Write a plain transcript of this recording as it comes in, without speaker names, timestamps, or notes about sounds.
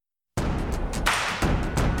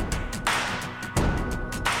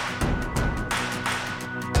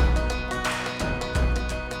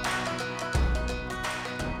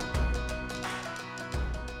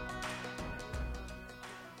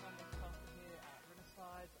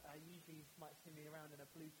see me around in a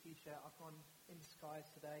blue t-shirt. I've gone in disguise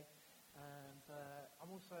today. And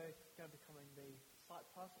I'm also going to be becoming the site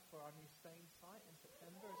pastor for our new Staines site in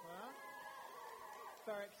September as well. It's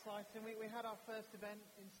very exciting. We had our first event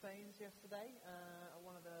in Staines yesterday at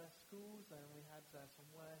one of the schools, and we had some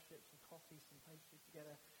worship, some coffee, some pastries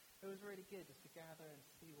together. It was really good just to gather and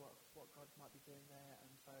see what God might be doing there.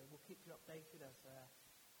 And so we'll keep you updated as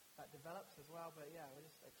that develops as well. But yeah, we're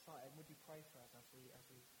just excited. Would you pray for us as we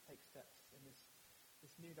take steps in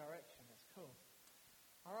this new direction? It's cool.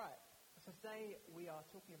 All right. So today we are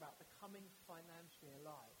talking about becoming financially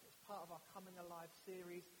alive. It's part of our Coming Alive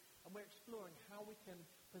series, and we're exploring how we can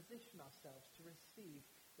position ourselves to receive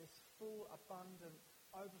this full, abundant,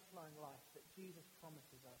 overflowing life that Jesus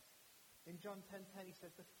promises us. In John 10:10 he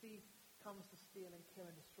says, "The thief comes to steal and kill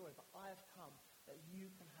and destroy, but I have come that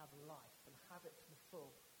you can have life and have it to the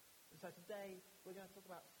full." And so today we're going to talk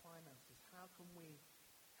about finances. How can we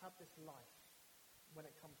have this life when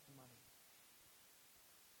it comes to money?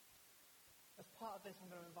 As part of this, I'm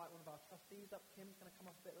going to invite one of our trustees up. Kim's going to come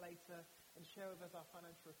up a bit later and share with us our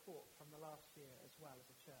financial report from the last year as well as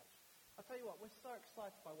a church. I'll tell you what, we're so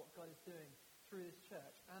excited by what God is doing through this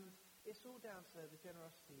church, and it's all down to the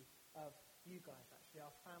generosity of you guys, actually,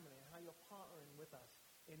 our family, and how you're partnering with us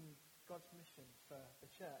in God's mission for the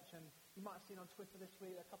church. And you might have seen on Twitter this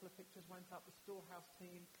week, a couple of pictures went up. The Storehouse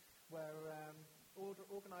team were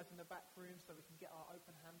organising the back room so we can get our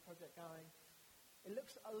open hand project going. It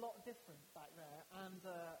looks a lot different back there, and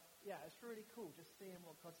it's really cool just seeing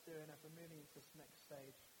what God's doing as we're moving into this next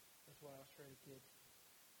stage as well. It's really good.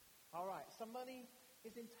 All right, so money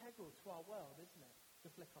is integral to our world, isn't it?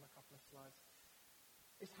 To flick on a couple of slides.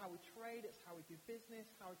 It's how we trade, it's how we do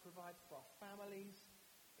business, how we provide for our families.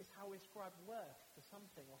 It's how we ascribe worth to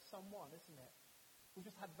something or someone, isn't it? We've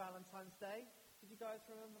just had Valentine's Day. Did you guys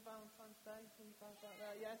remember Valentine's Day? Are you guys out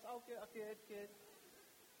there? Yes? Oh, good.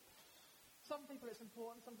 Some people it's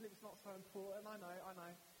important, some people it's not so important. I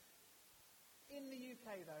know. In the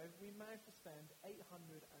UK, though, we managed to spend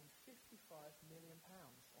 £855 million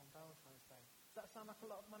on Valentine's Day. Does that sound like a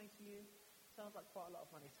lot of money to you? Sounds like quite a lot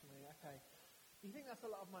of money to me. Okay. You think that's a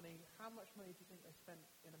lot of money? How much money do you think they spent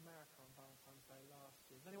in America on Valentine's Day last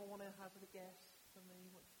year? Does anyone want to hazard a guess for me?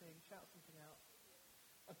 What do you think? Shout something out.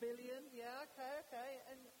 $1 billion? Yeah, okay.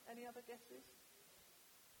 And any other guesses?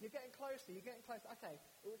 You're getting closer. Okay,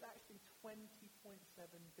 it was actually $20.7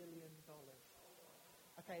 billion.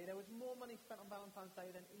 Okay, there was more money spent on Valentine's Day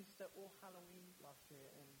than Easter or Halloween last year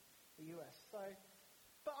in the US. So,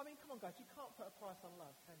 but I mean, come on, guys, you can't put a price on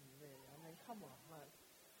love, can you? Really? I mean, come on.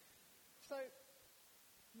 So,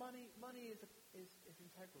 money is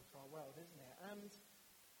integral to our world, isn't it? And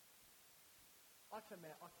I can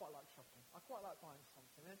admit, I quite like shopping. I quite like buying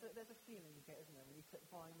something. There's a feeling you get, isn't there, when you click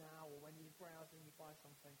buy now or when you browse and you buy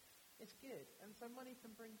something. It's good. And so money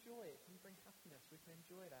can bring joy. It can bring happiness. We can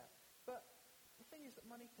enjoy that. But the thing is that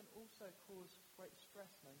money can also cause great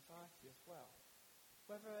stress and anxiety as well.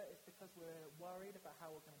 Whether it's because we're worried about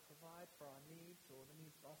how we're going to provide for our needs or the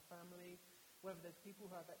needs of our family, whether there's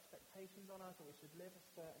people who have expectations on us that we should live a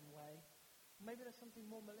certain way. Maybe there's something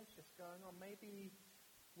more malicious going on. Maybe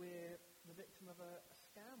we're the victim of a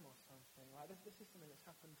scam or something. Like this is something that's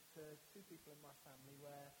happened to two people in my family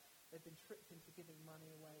where they've been tricked into giving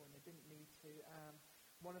money away when they didn't need to.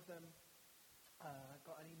 One of them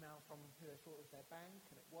got an email from who they thought was their bank,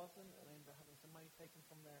 and it wasn't, and they ended up having some money taken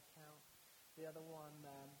from their account. The other one,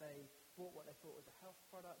 they bought what they thought was a health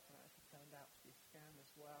product, and it actually turned out to be a scam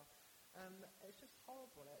as well. And it's just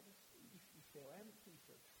horrible. You feel empty, you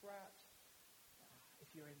feel trapped.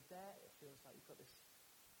 If you're in debt, it feels like you've got this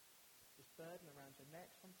burden around your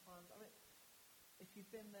neck sometimes. I mean, if you've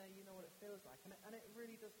been there, you know what it feels like. And it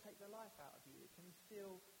really does take the life out of you. It can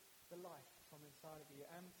steal the life from inside of you.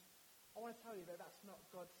 And I want to tell you that that's not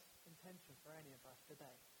God's intention for any of us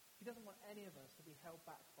today. He doesn't want any of us to be held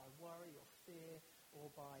back by worry or fear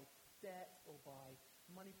or by debt or by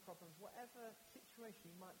money problems. Whatever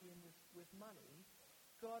situation you might be in with money,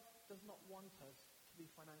 God does not want us to be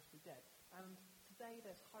financially dead. And today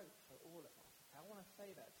there's hope for all of us. Okay? I want to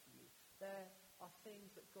say that to you. There are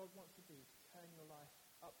things that God wants to do to turn your life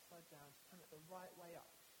upside down, to turn it the right way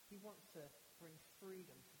up. He wants to bring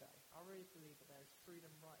freedom today. I really believe that there is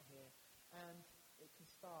freedom right here, and it can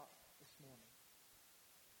start this morning.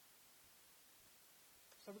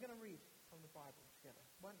 So we're going to read from the Bible together.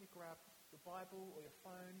 Why don't you grab the Bible or your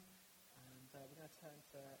phone, and we're going to turn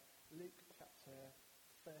to Luke chapter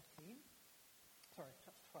 12,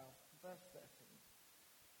 verse 13.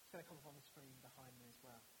 It's going to come up on the screen behind me as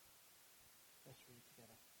well. Let's read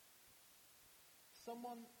together.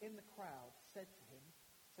 Someone in the crowd said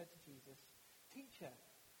to Jesus, "Teacher,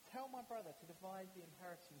 tell my brother to divide the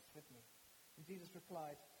inheritance with me. And Jesus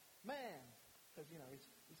replied, man, because,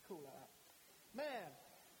 he's cool like that. Man,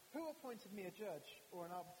 who appointed me a judge or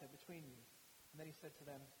an arbiter between you? And then he said to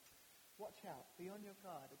them, watch out, be on your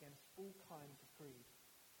guard against all kinds of greed.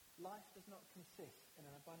 Life does not consist in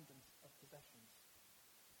an abundance of possessions.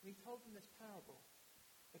 And he told them this parable.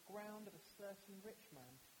 The ground of a certain rich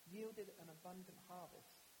man yielded an abundant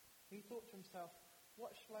harvest. And he thought to himself,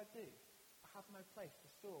 what shall I do? I have no place to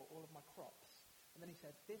store all of my crops. And then he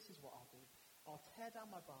said, this is what I'll do. I'll tear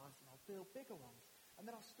down my barns and I'll build bigger ones. And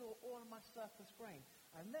then I'll store all of my surplus grain.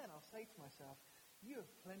 And then I'll say to myself, you have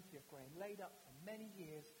plenty of grain laid up for many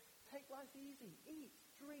years. Take life easy. Eat,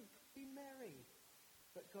 drink, be merry.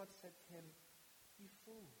 But God said to him, you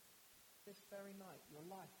fool, this very night your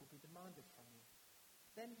life will be demanded from you.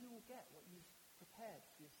 Then you will get what you've prepared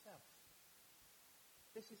for yourself.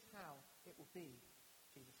 This is how it will be,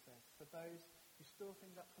 Jesus says, for those who store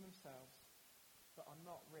things up for themselves but are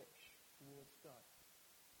not rich towards God.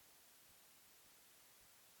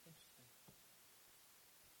 Interesting.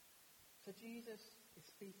 So Jesus is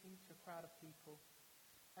speaking to a crowd of people,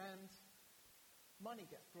 and money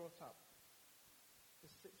gets brought up. The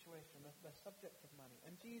situation, the subject of money.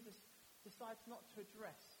 And Jesus decides not to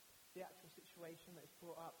address the actual situation that is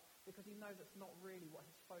brought up because he knows that's not really what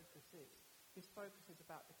his focus is. His focus is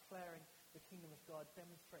about declaring the kingdom of God,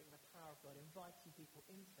 demonstrating the power of God, inviting people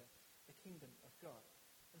into the kingdom of God.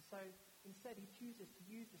 And so instead he chooses to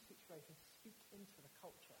use the situation to speak into the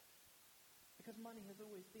culture. Because money has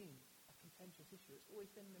always been a contentious issue. It's always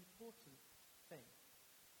been an important thing.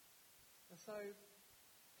 And so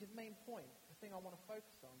his main point, the thing I want to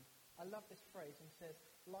focus on, I love this phrase, and he says,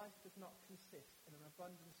 life does not consist in an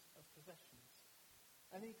abundance of possessions.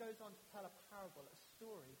 And he goes on to tell a parable, a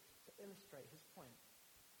story, to illustrate his point.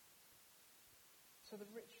 So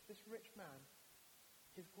this rich man,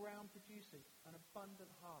 his ground produces an abundant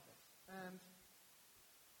harvest. And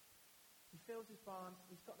he fills his barns,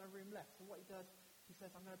 he's got no room left. So what he does, he says,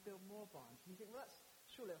 I'm going to build more barns. And you think, well,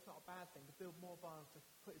 surely that's not a bad thing, to build more barns to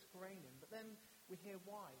put his grain in. But then we hear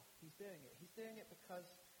why he's doing it. He's doing it because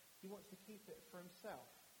he wants to keep it for himself.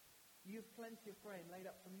 You have plenty of grain laid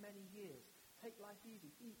up for many years. Take life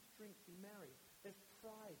easy. Eat, drink, be merry. There's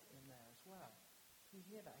pride in there as well. Can you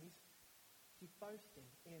hear that? He's boasting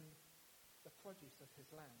in the produce of his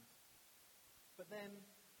land. But then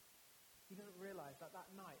he doesn't realize that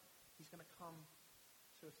night he's going to come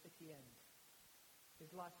to a sticky end.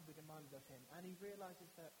 His life will be demanded of him. And he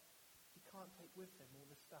realizes that he can't take with him all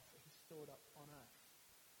the stuff that he's stored up on earth.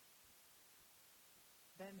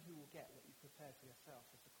 Then who will get what you prepared for yourself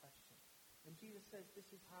is the question. And Jesus says this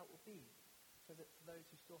is how it will be for those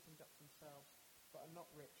who store things up for themselves but are not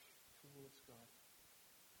rich towards God.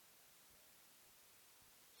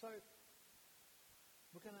 So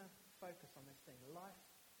we're going to focus on this thing. Life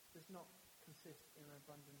does not consist in an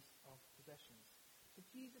abundance of possessions. So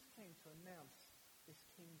Jesus came to announce this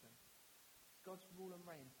kingdom, God's rule and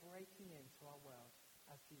reign breaking into our world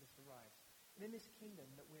as Jesus arrives. And in this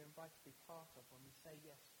kingdom that we're invited to be part of when we say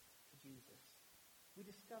yes to Jesus, we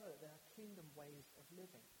discover that there are kingdom ways of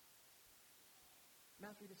living. And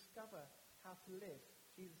as we discover how to live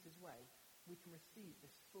Jesus' way, we can receive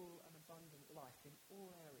this full and abundant life in all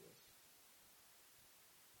areas.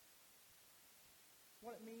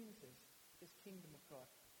 What it means is this kingdom of God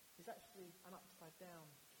is actually an upside-down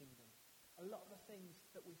kingdom. A lot of the things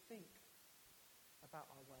that we think about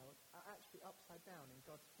our world are actually upside down in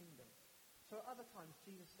God's kingdom. So at other times,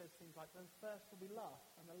 Jesus says things like, the first will be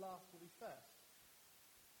last and the last will be first.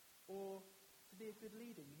 Or to be a good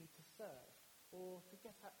leader, you need to serve. Or to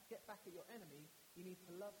get back at your enemy, you need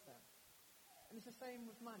to love them. And it's the same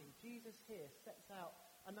with money. Jesus here sets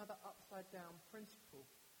out another upside-down principle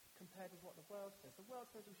compared with what the world says. The world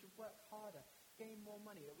says we should work harder, gain more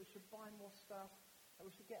money, that we should buy more stuff, that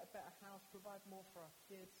we should get a better house, provide more for our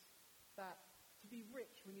kids, that to be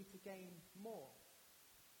rich we need to gain more.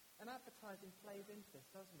 And advertising plays into this,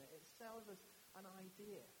 doesn't it? It sells us an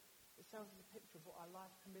idea. It sells us a picture of what our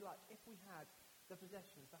life can be like if we had the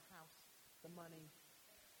possessions, the house, the money,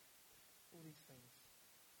 all these things.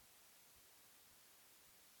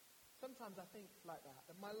 Sometimes I think like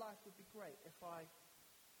that my life would be great if I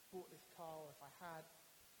bought this car, or if I had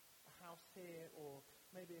a house here, or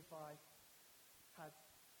maybe if I had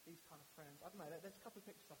these kind of friends. I don't know, there's a couple of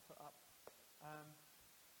pictures I've put up.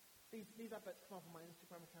 These adverts come up on my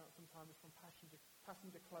Instagram account sometimes from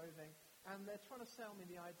Passenger Clothing, and they're trying to sell me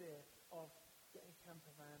the idea of getting a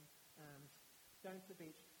camper van and going to the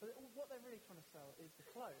beach. But what they're really trying to sell is the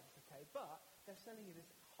clothes, okay? But they're selling you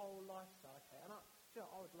this whole lifestyle, okay? And you know,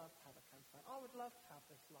 I would love to have a campsite. I would love to have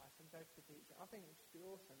this life and go to the beach. I think it would just be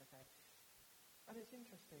awesome, okay? And it's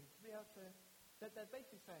interesting to be able to, they're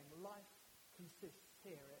basically saying life consists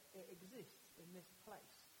here. It exists in this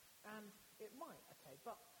place. And it might, okay,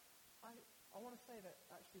 but I want to say that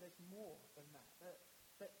actually there's more than that.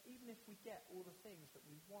 That even if we get all the things that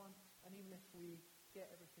we want, and even if we get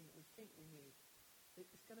everything that we think we need,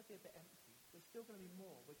 it's going to be a bit empty. There's still going to be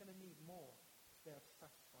more. We're going to need more to be able to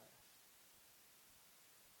satisfy us.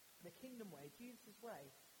 The kingdom way, Jesus'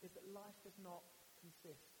 way, is that life does not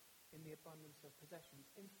consist in the abundance of possessions.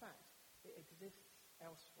 In fact, it exists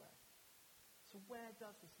elsewhere. So where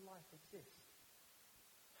does this life exist?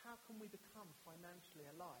 How can we become financially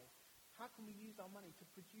alive? How can we use our money to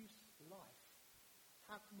produce life?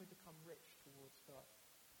 How can we become rich towards God?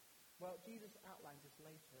 Well, Jesus outlines this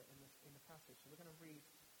later in the passage, so we're going to read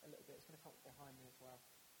a little bit. It's going to come behind me as well.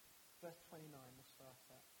 Verse 29, we'll start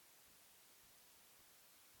at.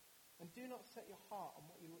 And do not set your heart on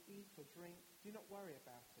what you will eat or drink. Do not worry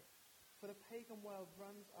about it. For the pagan world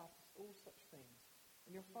runs after all such things,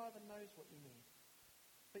 and your Father knows what you need.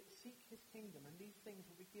 But seek his kingdom, and these things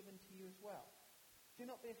will be given to you as well. Do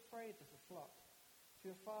not be afraid, little flock, for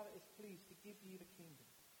your Father is pleased to give you the kingdom.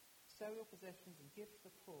 Sell your possessions and give to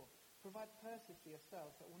the poor. Provide purses for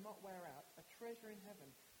yourselves that will not wear out, a treasure in heaven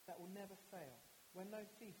that will never fail, where no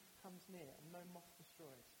thief comes near and no moth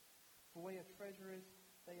destroys. For where your treasure is,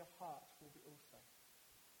 there your heart will be also.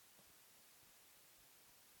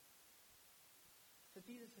 So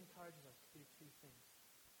Jesus encourages us to do two things.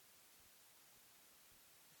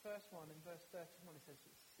 The first one, in verse 31, it says,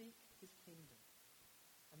 seek his kingdom,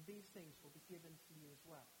 and these things will be given to you as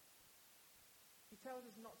well. He tells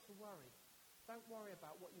us not to worry. Don't worry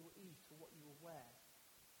about what you will eat or what you will wear.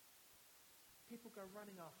 People go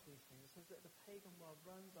running after these things. It says that the pagan world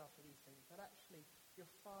runs after these things, but actually your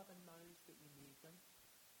Father knows that you need them.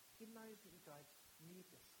 He knows that you guys need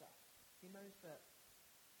this stuff. He knows that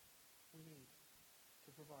we need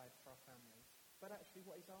to provide for our families. But actually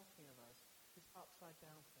what he's asking of us, this upside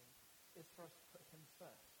down thing, is for us to put him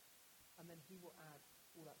first. And then he will add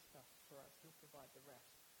all that stuff for us. He'll provide the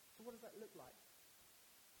rest. So what does that look like?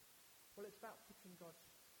 Well, it's about putting God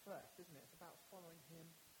first, isn't it? It's about following him,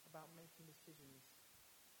 about making decisions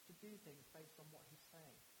to do things based on what he's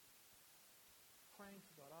saying. Praying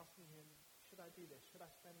to God, asking him, should I do this? Should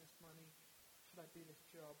I spend this money? Should I do this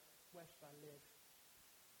job? Where should I live?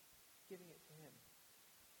 Giving it to him.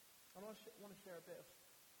 I want to share a bit of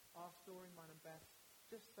our story, mine and Beth,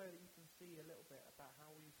 just so that you can see a little bit about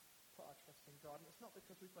how we've put our trust in God. And it's not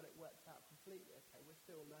because we've got it worked out completely, okay? We're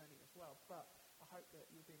still learning as well. But I hope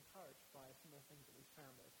that you'll be encouraged by some of the things that we've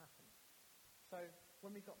found that has happened. So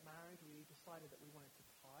when we got married, we decided that we wanted to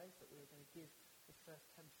tithe, that we were going to give the first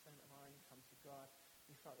 10% of our income to God.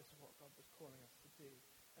 We felt this is what God was calling us to do.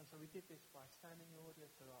 And so we did this by standing order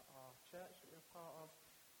to our church that we were part of.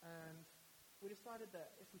 And we decided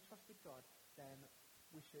that if we trusted God, then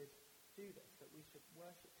we should do this, that we should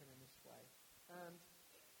worship him in this way. And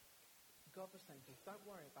God was saying to us, don't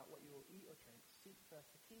worry about what you will eat or drink. Seek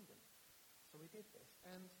first the kingdom. So we did this.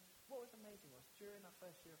 And what was amazing was, during our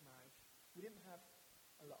first year of marriage, we didn't have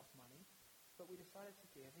a lot of money, but we decided to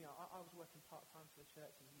give. You know, I was working part-time for the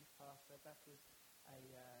church as a youth pastor. Beth was a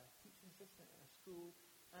teaching assistant in a school.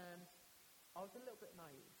 And I was a little bit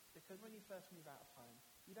naive, because when you first move out of home,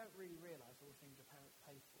 you don't really realise all the things your parents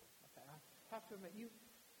pay for. Okay, I have to admit, you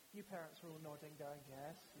parents were all nodding, going,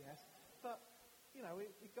 yes, yes. But, you know, we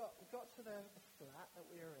got to the flat that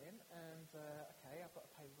we were in, and, okay, I've got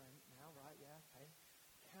to pay rent now, right, yeah, okay.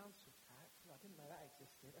 Council tax, I didn't know that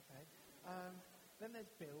existed, okay. Then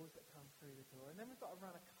there's bills that come through the door, and then we've got to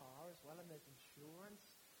run a car as well, and there's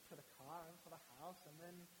insurance for the car and for the house, and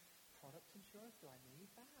then product insurance, do I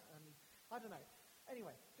need that? And I don't know.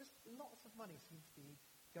 Anyway, just lots of money seems to be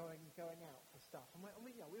going out for stuff. And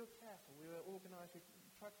we were careful. We were organised. We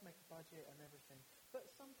tried to make a budget and everything. But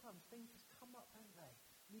sometimes things just come up, don't they?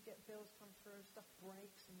 You get bills come through, stuff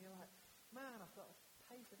breaks, and you're like, man, I've got to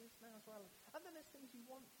pay for this now as well. And then there's things you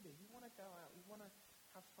want to do. You want to go out. You want to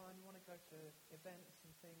have fun. You want to go to events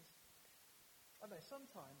and things. I don't know,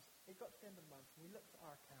 sometimes it got to the end of the month and we looked at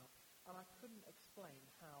our account and I couldn't explain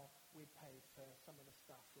how we'd paid for some of the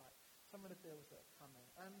stuff, like some of the bills that had come in.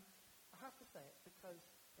 And I have to say it's because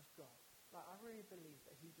of God. Like, I really believe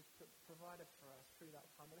that he just provided for us through that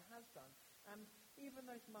time, and it has done. And even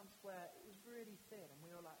those months where it was really thin and we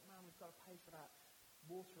were like, man, we've got to pay for that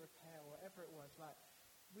water repair or whatever it was, like,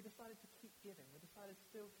 we decided to keep giving. We decided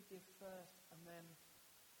still to give first, and then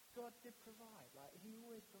God did provide. Like, he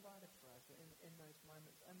always provided for us in those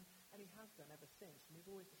moments, and he has done ever since. And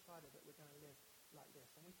we've always decided that we're going to live like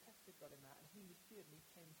this. And we tested God in that, and he was good, and he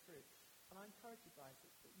came through. And I encourage you guys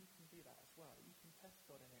that you can do that as well. You can test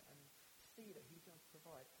God in it and see that he does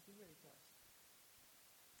provide, because he really does.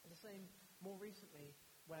 And the same more recently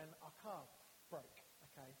when our car broke,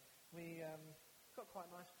 okay? We got quite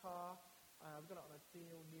a nice car. We got it on a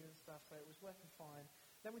deal, new and stuff, so it was working fine.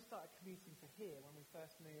 Then we started commuting to here when we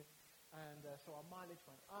first moved, and so our mileage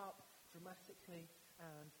went up dramatically,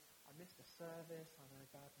 and I missed a service. I know,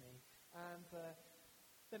 bad me. And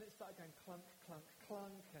then it started going clunk, clunk,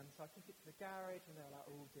 clunk, and so I took it to the garage, and they were like,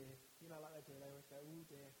 oh dear. You know, like they do, they always go, oh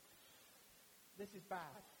dear. This is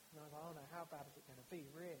bad. And I was like, oh no, how bad is it going to be,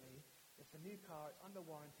 really? It's a new car, it's under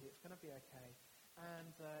warranty, it's going to be okay.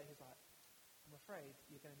 And he's like, I'm afraid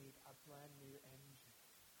you're going to need a brand new engine.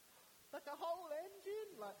 Like a whole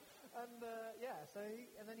engine? And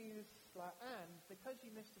then he was like, and because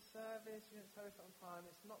you missed a service, you didn't service it on time,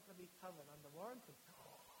 it's not going to be covered under warranty.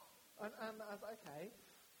 And I was like, okay,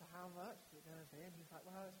 so how much is it going to be? And he's like,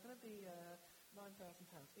 well, it's going to be £9,000.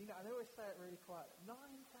 You know, and they always say it really quiet, £9,000?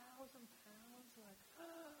 Like,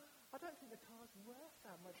 I don't think the car's worth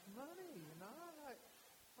that much money, you know? Like,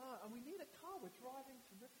 and we need a car. We're driving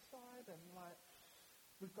to Riverside, and like,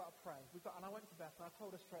 we've got to pray. And I went to Beth, and I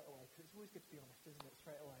told her straight away, because it's always good to be honest, isn't it?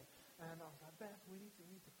 Straight away. And I was like, Beth, we need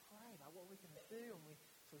to pray. Like, what are we going to do? And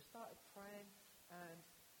so we started praying, and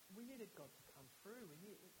we needed God to come through.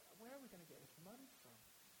 Where are we going to get this money from?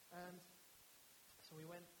 And so we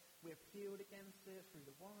appealed against it through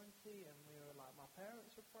the warranty, and we were like, my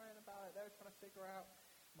parents were praying about it. They were trying to figure out.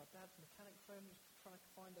 My dad's mechanic friend was trying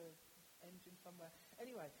to find an engine somewhere.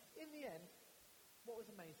 Anyway, in the end, what was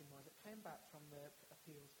amazing was it came back from the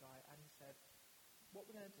appeals guy, and he said, what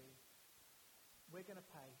we're going to do, we're going to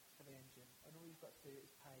pay for the engine, and all you've got to do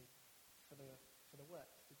is pay for the work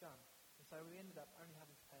to be done. And so we ended up only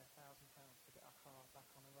having to pay £1,000 to get our car back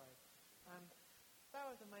on the road. And that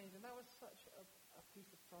was amazing. That was such a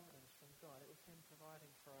piece of providence from God. It was him providing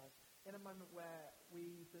for us in a moment where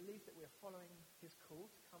we believed that we were following his call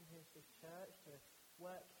to come here to this church, to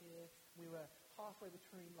work here. We were halfway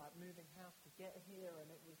between like moving house to get here, and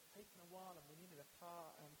it was taking a while, and we needed a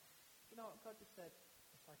car. And you know what? God just said,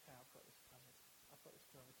 it's okay, I've got this covered. I've got this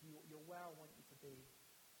covered. You're where I want you to be,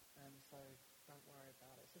 and so don't worry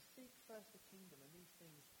about it. So seek first the kingdom, and these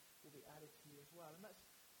things will be added to you as well. And that's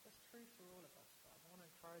true for all of us, guys. I want to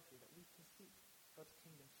encourage you that we can seek God's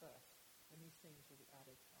kingdom first, and these things will be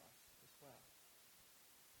added to us as well.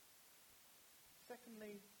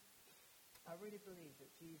 Secondly, I really believe that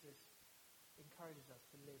Jesus encourages us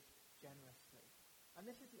to live generously. And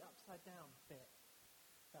this is the upside down bit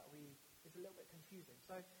that is a little bit confusing.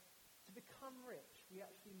 So to become rich, we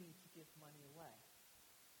actually need to give money away.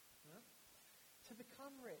 Yeah? To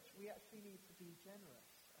become rich, we actually need to be generous.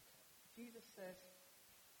 Okay. Jesus says,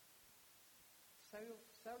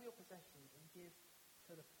 sell your possessions and give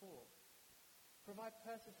to the poor. Provide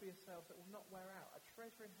purses for yourselves that will not wear out, a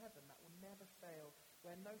treasure in heaven that will never fail,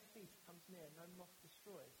 where no thief comes near, no moth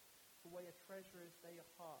destroys. For where your treasure is, there your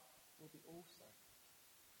heart will be also.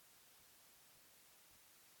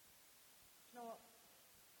 You know what?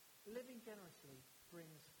 Living generously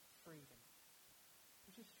brings freedom.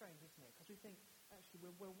 Which is strange, isn't it? Because we think, actually,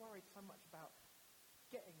 we're worried so much about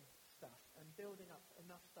getting stuff and building up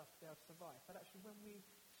enough stuff to be able to survive. But actually, when we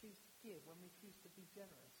choose to give, when we choose to be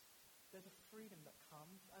generous, there's a freedom that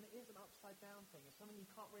comes, and it is an upside-down thing. It's something you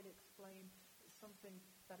can't really explain. It's something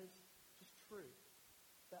that is just true.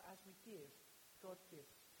 That as we give, God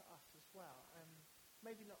gives to us as well. And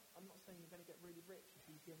maybe not, I'm not saying you're going to get really rich if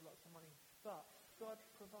you give lots of money, but God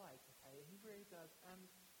provides, okay? He really does. And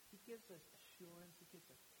he gives us assurance, he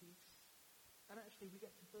gives us peace. And actually, we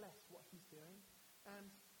get to bless what he's doing.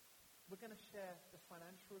 And we're going to share the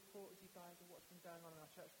financial report with you guys of what's been going on in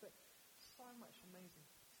our church. But so much amazing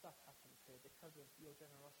stuff happens here because of your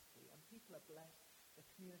generosity. And people are blessed. The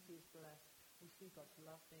community is blessed. We see God's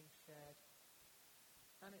love being shared.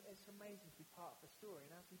 And it's amazing to be part of the story.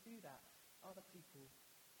 And as we do that, other people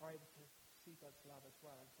are able to see God's love as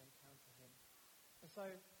well and to encounter him. And so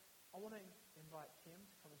I want to invite Kim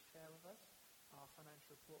to come and share with us our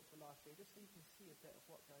financial report for last year, just so you can see a bit of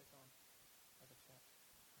what goes on as a church.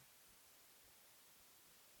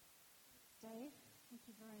 Dave, thank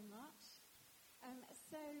you very much.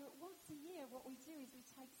 So once a year, what we do is we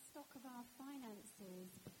take stock of our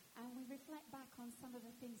finances and we reflect back on some of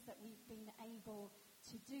the things that we've been able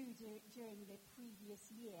to do during the previous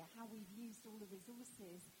year, how we've used all the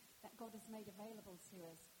resources that God has made available to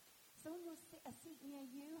us. So on a seat near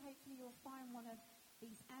you, hopefully you'll find one of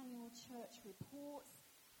these annual church reports.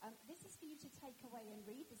 This is for you to take away and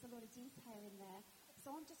read. There's a lot of detail in there. So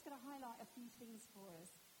I'm just going to highlight a few things for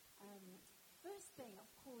us. First thing, of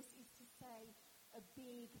course, is to say a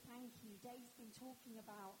big thank you. Dave's been talking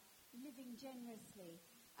about living generously.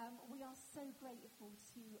 We are so grateful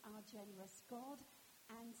to our generous God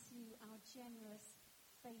and to our generous,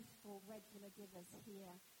 faithful, regular givers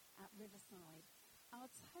here at Riverside. Our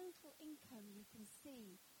total income, you can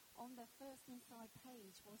see on the first inside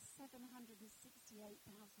page, was £768,000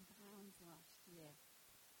 last year.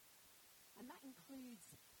 And that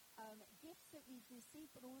includes gifts that we've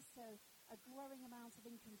received, but also a growing amount of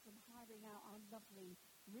income from hiring out our lovely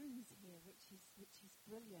rooms here, which is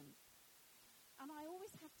brilliant. And I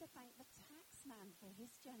always have to thank the taxman for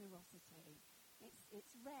his generosity.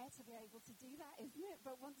 It's rare to be able to do that, isn't it?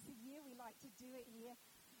 But once a year we like to do it here.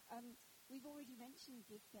 We've already mentioned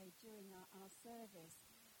Gift Day during our service.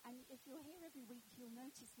 And if you're here every week, you'll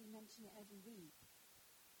notice we mention it every week.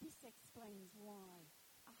 This explains why.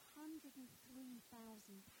 £103,000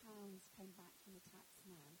 came back from the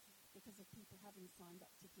taxman because of people having signed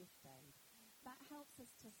up to Gift Aid. That helps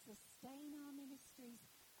us to sustain our ministries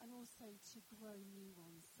and also to grow new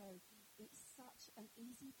ones. So it's such an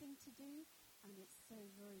easy thing to do, and it's so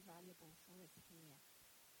very valuable for us here.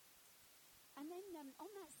 And then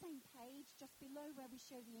on that same page, just below where we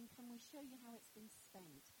show the income, we show you how it's been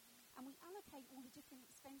spent. And we allocate all the different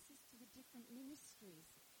expenses to the different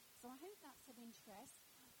ministries. So I hope that's of interest.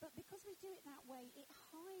 But because we do it that way, it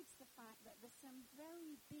hides the fact that there's some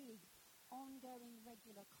very big, ongoing,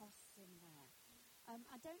 regular costs in there.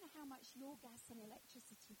 I don't know how much your gas and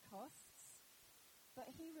electricity costs, but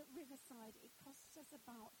here at Riverside, it costs us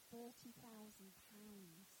about £30,000.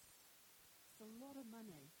 It's a lot of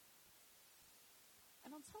money.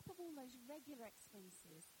 And on top of all those regular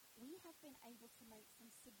expenses, we have been able to make some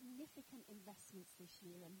significant investments this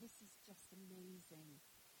year, and this is just amazing.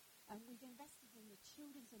 We've invested in the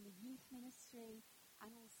children's and the youth ministry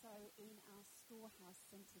and also in our storehouse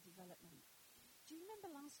centre development. Do you remember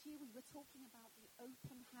last year we were talking about the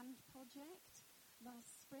Open Hand project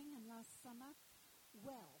last spring and last summer?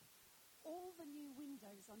 Well, all the new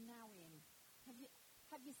windows are now in.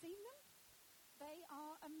 Have you seen them? They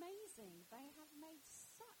are amazing. They have made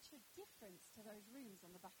such a difference to those rooms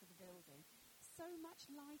on the back of the building. So much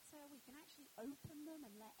lighter. We can actually open them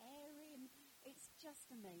and let air in. It's just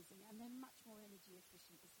amazing. And they're much more energy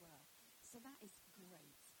efficient as well. So that is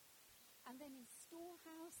great. And then in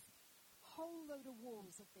Storehouse, a whole load of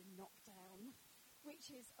walls have been knocked down, which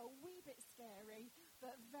is a wee bit scary,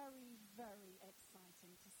 but very, very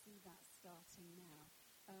exciting to see that starting now.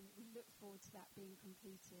 We look forward to that being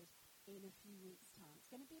completed in a few weeks' time. It's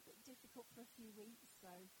going to be a bit difficult for a few weeks, so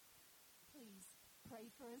please pray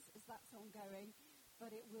for us as that's ongoing,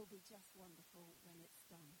 but it will be just wonderful when it's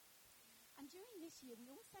done. And during this year, we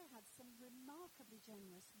also had some remarkably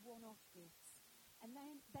generous one-off gifts, and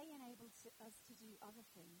then they enabled us to do other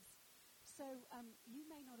things. So you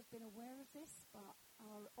may not have been aware of this, but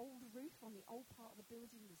our old roof on the old part of the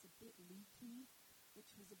building was a bit leaky,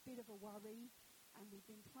 which was a bit of a worry, and we've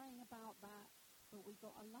been praying about that, but we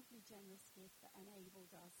got a lovely generous gift that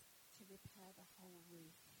enabled us to repair the whole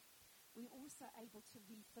roof. We were also able to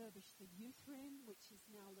refurbish the youth room, which is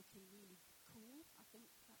now looking really cool, I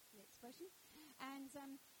think that's the expression. And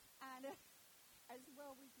as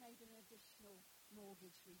well, we've made an additional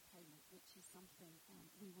mortgage repayment, which is something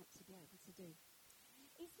we want to be able to do.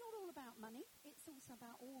 It's not all about money. It's also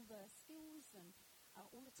about all the skills and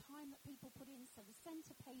all the time that people put in. So the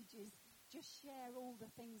centre pages just share all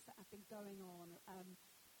the things that have been going on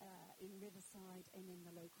in Riverside and in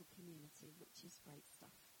the local community, which is great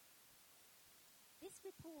stuff. This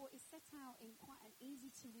report is set out in quite an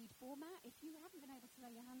easy-to-read format. If you haven't been able to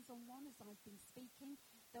lay your hands on one as I've been speaking,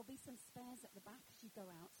 there'll be some spares at the back as you go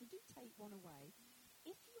out, so do take one away.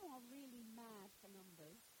 If you are really mad for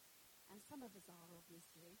numbers, and some of us are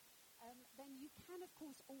obviously, then you can, of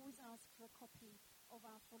course, always ask for a copy of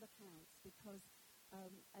our full accounts, because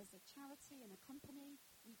as a charity and a company,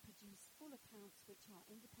 we produce full accounts which are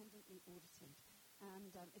independently audited.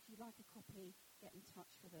 And if you'd like a copy, get in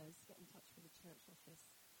touch with us, get in touch with the church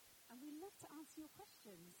office. And we love to answer your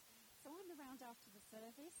questions. So I'm around after the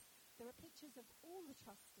service. There are pictures of all the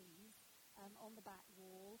trustees on the back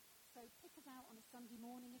wall. So pick us out on a Sunday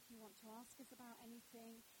morning if you want to ask us about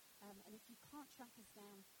anything. And if you can't track us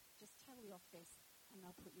down, just tell the office and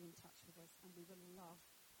they'll put you in touch with us. And we will love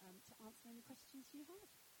to answer any questions you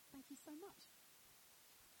have. Thank you so much.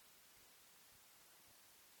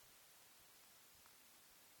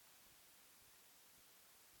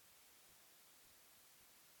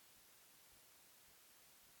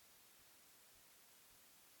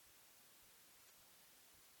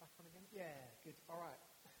 Back on again? Yeah, good. All right.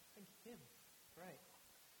 Thank you, Kim. Great.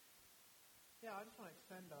 Yeah, I just want to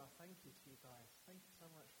extend our thank you to you guys. Thank you so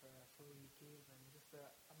much for all you give, and just the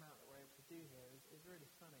amount that we're able to do here is really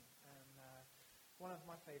stunning. And one of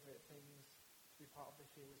my favourite things to be part of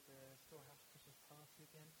this year was the Storehouse Christmas party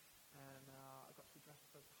again. And I got to be dressed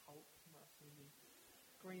up as the Hulk. You might have seen me.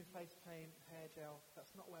 Green face paint, hair gel.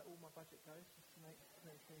 That's not where all my budget goes, just to make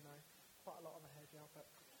sure you know. Quite a lot on the hair gel, but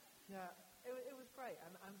yeah, it was great.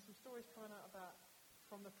 And some stories coming out about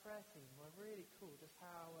from the prayer team were really cool. Just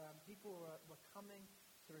how people were coming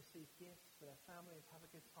to receive gifts for their families, have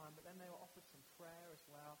a good time, but then they were offered some prayer as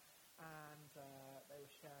well. And they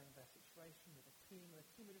were sharing their situation with the team. And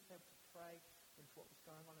the team were just able to pray into what was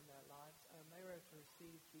going on in their lives. And they were able to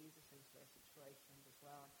receive Jesus into their situations as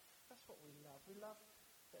well. And that's what we love. We love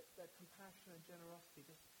that compassion and generosity.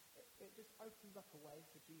 It just opens up a way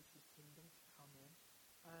for Jesus' kingdom to come in.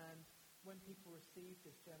 And when people receive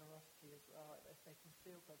this generosity as well, they can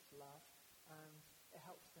feel God's love. And it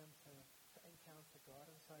helps them to encounter God.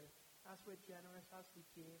 And so as we're generous, as we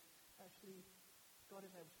give, actually God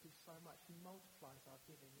is able to do so much. He multiplies our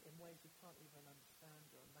giving in ways we can't even understand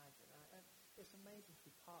or imagine. And it's amazing to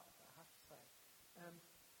be part of that, I have to say.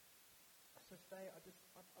 So today,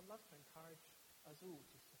 I'd love to encourage us all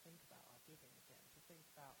just to think about our giving again, to think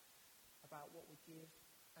about what we give,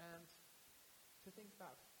 and to think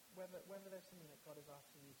about whether there's something that God is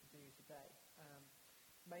asking you to do today.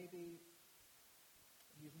 Maybe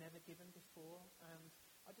you've never given before, and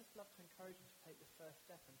I'd just love to encourage you to take the first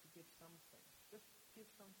step and to give something. Just give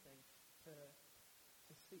something to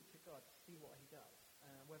speak to God, to see what he does.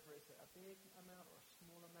 Whether it's a big amount or a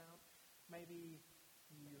small amount. Maybe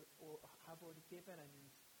you have already given and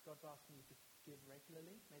God's asking you to give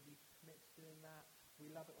regularly. Maybe you commit to doing that.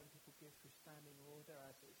 We love it when people give through standing order,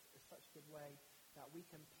 as it's such a good way that we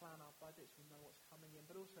can plan our budgets, we know what's coming in,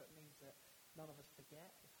 but also it means that none of us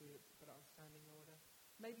forget if we put it on standing order.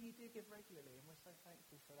 Maybe you do give regularly, and we're so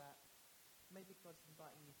thankful for that. Maybe God's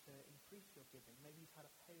inviting you to increase your giving. Maybe you've had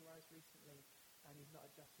a pay rise recently and you've not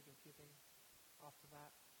adjusted your giving after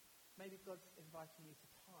that. Maybe God's inviting you to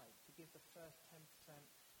tithe, to give the first 10%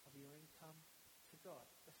 of your income to God,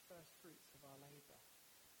 the first fruits of our labour.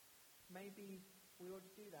 Maybe we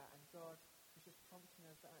already do that and God is just prompting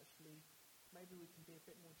us that actually maybe we can be a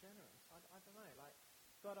bit more generous. I don't know, like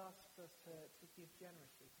God asks us to give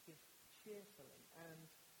generously, to give cheerfully.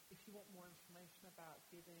 And if you want more information about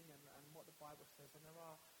giving and what the Bible says, and there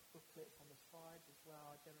are booklets on the slides as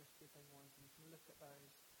well, generous giving ones, and you can look at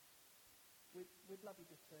those. We'd love you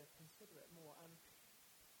just to consider it more. And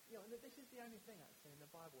this is the only thing actually in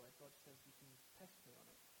the Bible where God says you can test me on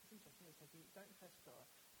it. It's interesting. It says you don't test God,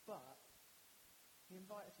 but he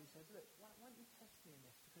invites you. He says, look, why don't you test me in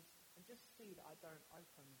this? And just see that I don't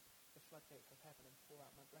open the floodgates of heaven and pour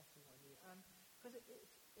out my blessing on you. And because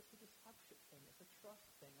it's a discipleship thing, it's a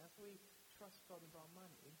trust thing. As we trust God with our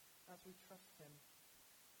money, as we trust him,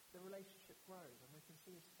 the relationship grows and we can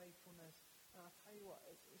see his faithfulness. And I'll tell you what,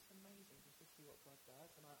 it's amazing just to see what God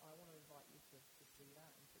does, and I want to invite you to see that.